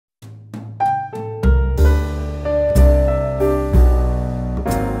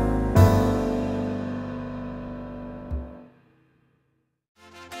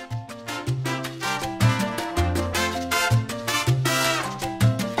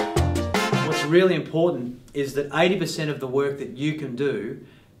really important is that 80% of the work that you can do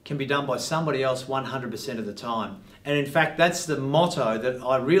can be done by somebody else 100% of the time. And in fact, that's the motto that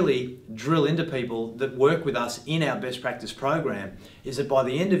I really drill into people that work with us in our best practice program, is that by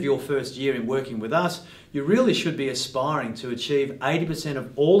the end of your first year in working with us, you really should be aspiring to achieve 80%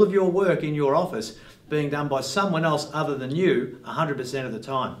 of all of your work in your office being done by someone else other than you 100% of the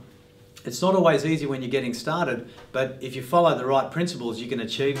time. It's not always easy when you're getting started, but if you follow the right principles, you can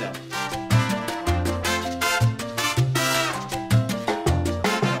achieve that.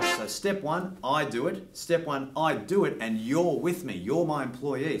 Step one, I do it. Step one, I do it and you're with me. You're my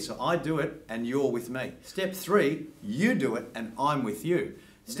employee. So I do it and you're with me. Step three, you do it and I'm with you.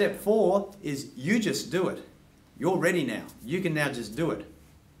 Step four is you just do it. You're ready now. You can now just do it.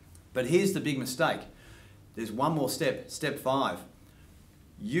 But here's the big mistake. There's one more step, step five.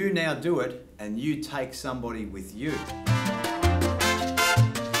 You now do it and you take somebody with you.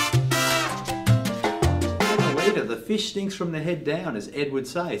 The fish stinks from the head down, as Ed would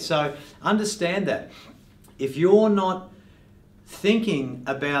say. So understand that. If you're not thinking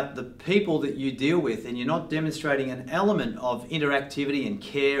about the people that you deal with and you're not demonstrating an element of interactivity and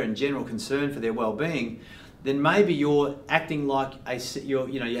care and general concern for their well-being, then maybe you're acting like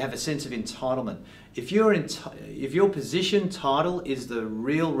you have a sense of entitlement. If your position title is the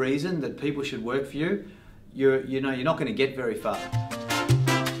real reason that people should work for you, you're not going to get very far.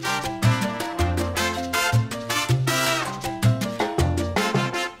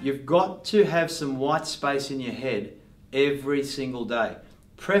 You've got to have some white space in your head every single day,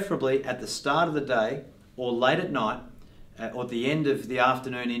 preferably at the start of the day or late at night or at the end of the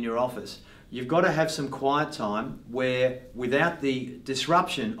afternoon in your office. You've got to have some quiet time where, without the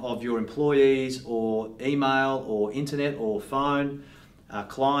disruption of your employees or email or internet or phone,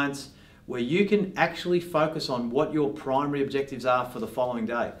 clients, where you can actually focus on what your primary objectives are for the following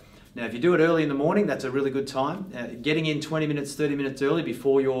day. Now, if you do it early in the morning, that's a really good time. Getting in 20 minutes, 30 minutes early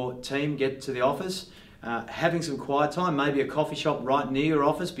before your team get to the office. Having some quiet time, maybe a coffee shop right near your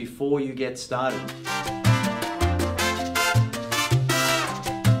office before you get started.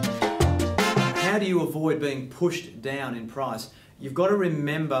 How do you avoid being pushed down in price? You've got to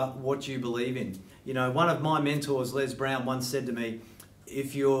remember what you believe in. You know, one of my mentors, Les Brown, once said to me,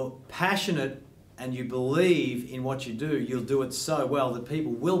 if you're passionate and you believe in what you do, you'll do it so well that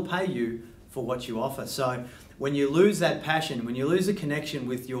people will pay you for what you offer. So when you lose that passion, when you lose a connection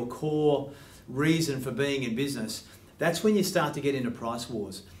with your core reason for being in business, that's when you start to get into price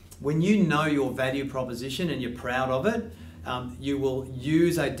wars. When you know your value proposition and you're proud of it, you will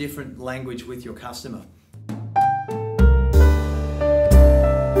use a different language with your customer.